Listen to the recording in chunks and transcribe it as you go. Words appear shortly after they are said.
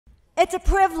It's a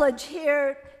privilege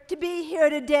to be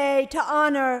here today to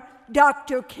honor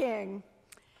Dr. King.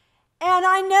 And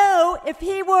I know if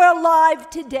he were alive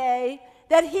today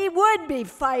that he would be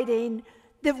fighting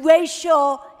the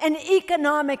racial and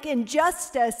economic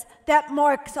injustice that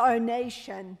marks our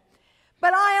nation.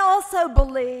 But I also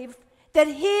believe that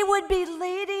he would be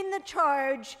leading the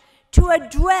charge to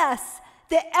address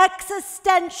the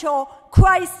existential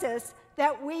crisis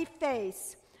that we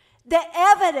face. The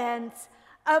evidence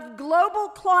of global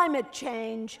climate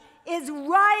change is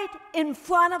right in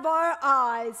front of our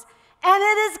eyes, and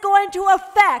it is going to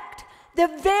affect the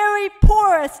very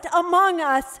poorest among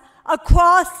us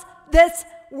across this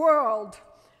world.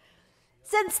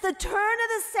 Since the turn of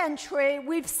the century,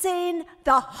 we've seen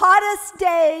the hottest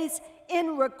days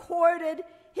in recorded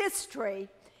history.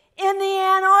 In the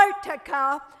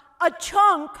Antarctica, a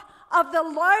chunk of the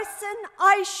Larsen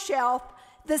ice shelf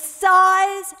the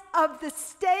size of the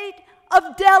state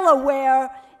of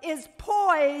Delaware is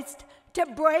poised to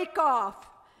break off.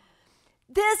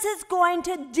 This is going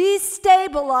to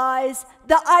destabilize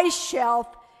the ice shelf,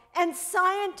 and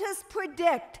scientists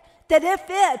predict that if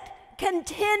it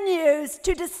continues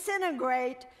to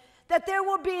disintegrate, that there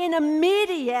will be an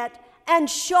immediate and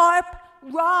sharp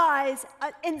rise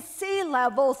in sea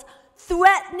levels,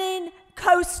 threatening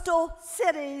coastal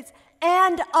cities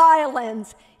and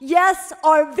islands. Yes,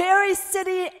 our very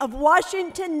city of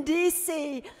Washington,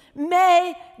 D.C.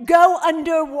 may go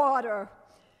underwater.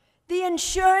 The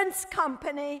insurance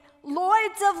company,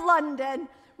 Lloyd's of London,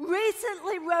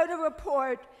 recently wrote a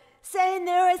report saying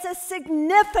there is a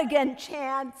significant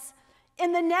chance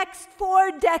in the next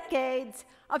 4 decades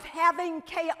of having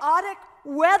chaotic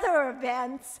weather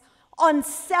events on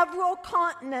several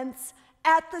continents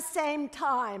at the same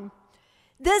time.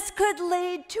 This could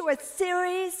lead to a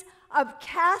series of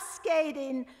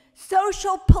cascading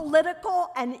social,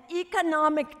 political, and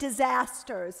economic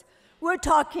disasters. We're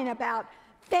talking about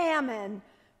famine,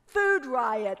 food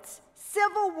riots,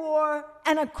 civil war,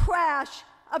 and a crash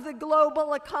of the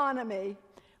global economy.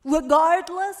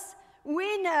 Regardless,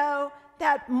 we know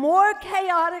that more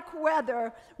chaotic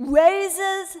weather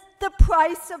raises the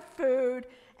price of food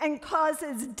and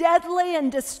causes deadly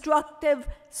and destructive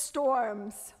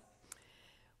storms.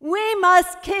 We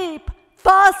must keep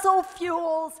fossil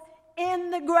fuels in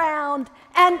the ground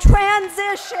and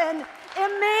transition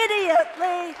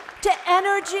immediately to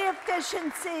energy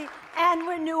efficiency and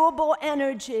renewable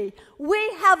energy.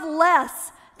 We have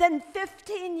less than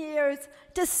 15 years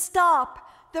to stop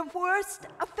the worst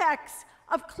effects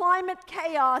of climate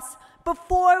chaos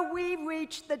before we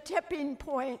reach the tipping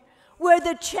point where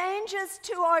the changes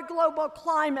to our global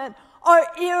climate are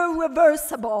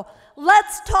irreversible.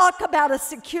 Let's talk about a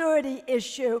security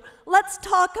issue. Let's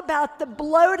talk about the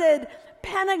bloated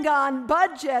Pentagon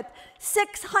budget,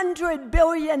 $600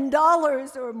 billion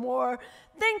or more.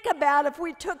 Think about if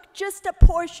we took just a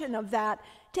portion of that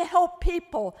to help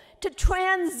people to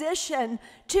transition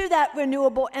to that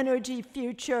renewable energy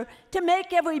future, to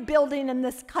make every building in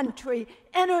this country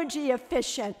energy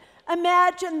efficient.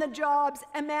 Imagine the jobs,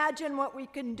 imagine what we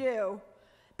can do.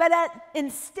 But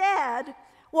instead,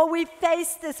 while we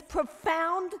face this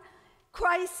profound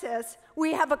crisis,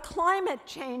 we have a climate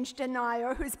change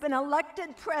denier who's been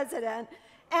elected president,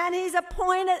 and he's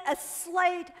appointed a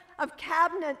slate of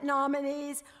cabinet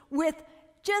nominees with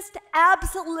just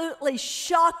absolutely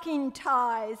shocking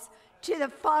ties to the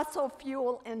fossil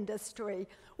fuel industry.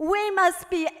 We must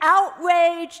be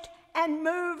outraged and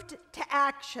moved to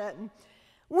action.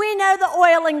 We know the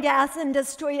oil and gas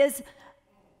industry is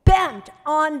bent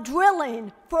on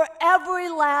drilling for every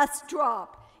last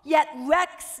drop. Yet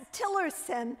Rex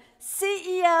Tillerson,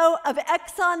 CEO of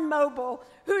ExxonMobil,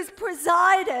 who's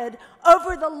presided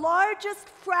over the largest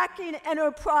fracking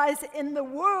enterprise in the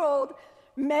world,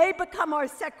 may become our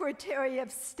Secretary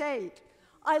of State.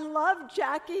 I love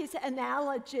Jackie's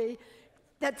analogy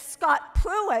that Scott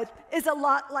Pruitt is a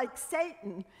lot like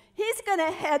Satan. He's going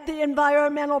to head the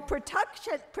Environmental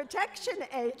Protection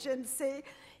Agency.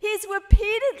 He's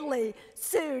repeatedly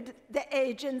sued the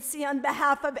agency on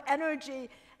behalf of energy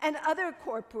and other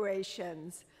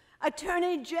corporations.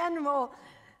 Attorney General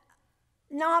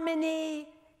nominee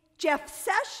Jeff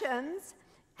Sessions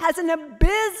has an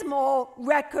abysmal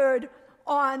record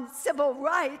on civil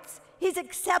rights. He's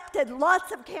accepted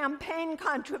lots of campaign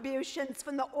contributions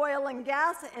from the oil and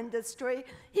gas industry.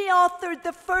 He authored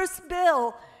the first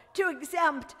bill to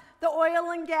exempt the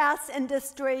oil and gas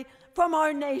industry from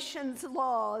our nation's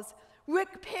laws.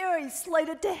 Rick Perry,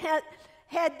 slated to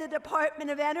head the Department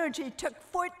of Energy, took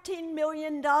 $14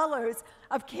 million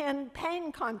of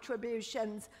campaign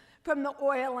contributions from the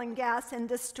oil and gas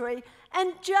industry.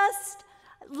 And just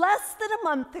Less than a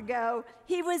month ago,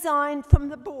 he resigned from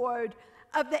the board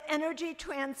of the Energy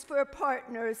Transfer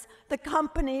Partners, the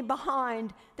company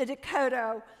behind the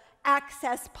Dakota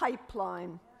Access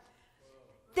Pipeline.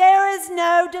 There is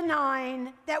no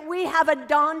denying that we have a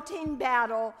daunting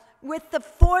battle with the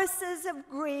forces of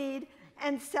greed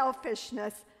and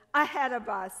selfishness ahead of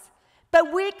us.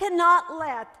 But we cannot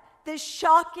let this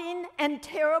shocking and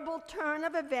terrible turn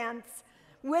of events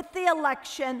with the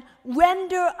election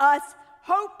render us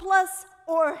hopeless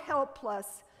or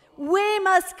helpless. We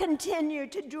must continue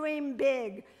to dream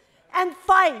big and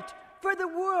fight for the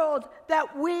world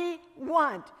that we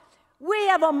want. We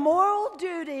have a moral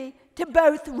duty to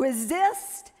both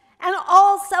resist and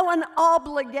also an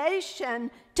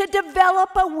obligation to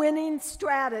develop a winning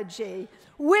strategy.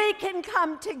 We can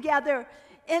come together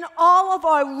in all of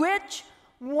our rich,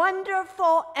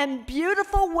 wonderful, and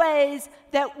beautiful ways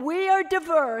that we are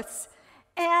diverse,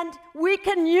 and we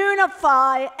can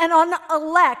unify and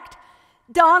elect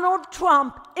Donald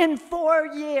Trump in 4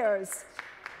 years.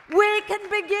 We can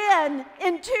begin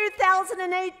in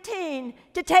 2018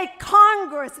 to take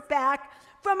Congress back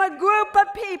from a group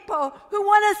of people who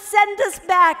want to send us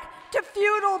back to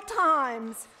feudal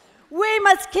times. We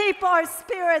must keep our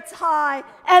spirits high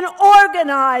and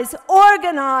organize,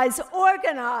 organize,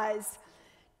 organize.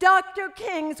 Dr.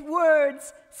 King's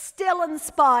words still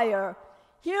inspire.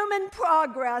 Human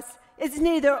progress is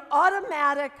neither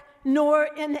automatic nor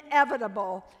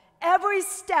inevitable. Every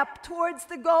step towards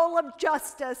the goal of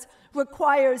justice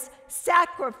requires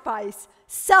sacrifice,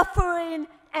 suffering,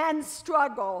 and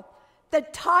struggle. The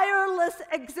tireless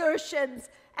exertions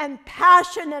and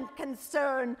passionate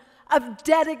concern of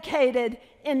dedicated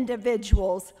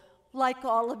individuals like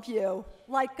all of you,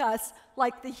 like us,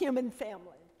 like the human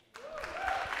family.